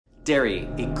Dairy,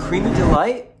 a creamy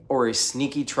delight or a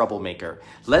sneaky troublemaker?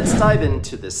 Let's dive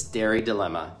into this dairy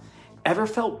dilemma. Ever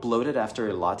felt bloated after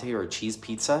a latte or a cheese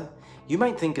pizza? You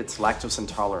might think it's lactose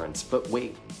intolerance, but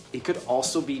wait, it could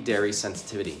also be dairy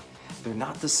sensitivity. They're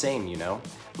not the same, you know?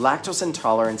 Lactose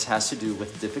intolerance has to do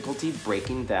with difficulty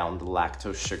breaking down the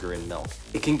lactose sugar in milk.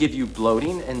 It can give you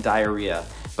bloating and diarrhea,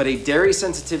 but a dairy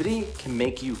sensitivity can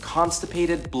make you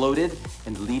constipated, bloated,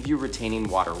 and leave you retaining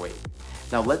water weight.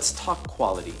 Now let's talk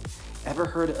quality. Ever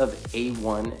heard of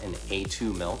A1 and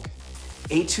A2 milk?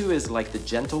 A2 is like the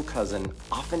gentle cousin,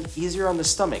 often easier on the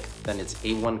stomach than its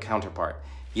A1 counterpart.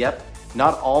 Yep,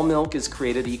 not all milk is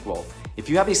created equal. If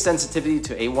you have a sensitivity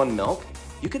to A1 milk,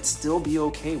 you could still be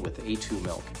okay with A2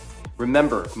 milk.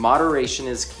 Remember, moderation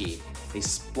is key. A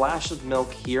splash of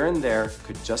milk here and there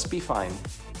could just be fine,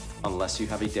 unless you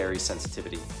have a dairy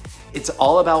sensitivity. It's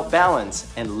all about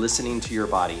balance and listening to your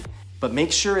body. But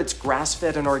make sure it's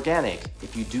grass-fed and organic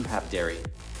if you do have dairy.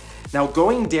 Now,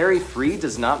 going dairy-free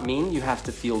does not mean you have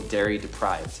to feel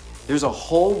dairy-deprived. There's a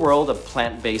whole world of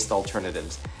plant-based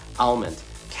alternatives: almond,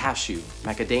 cashew,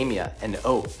 macadamia, and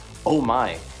oat. Oh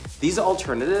my! These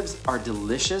alternatives are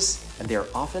delicious and they are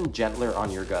often gentler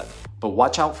on your gut. But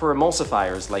watch out for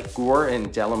emulsifiers like Gore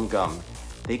and Delum gum.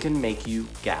 They can make you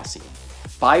gassy.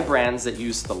 Buy brands that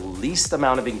use the least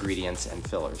amount of ingredients and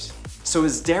fillers. So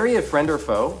is dairy a friend or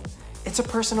foe? It's a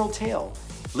personal tale.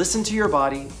 Listen to your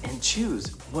body and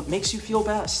choose what makes you feel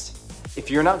best. If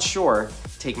you're not sure,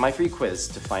 take my free quiz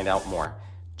to find out more.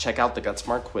 Check out the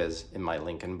GutSmart quiz in my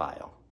link in bio.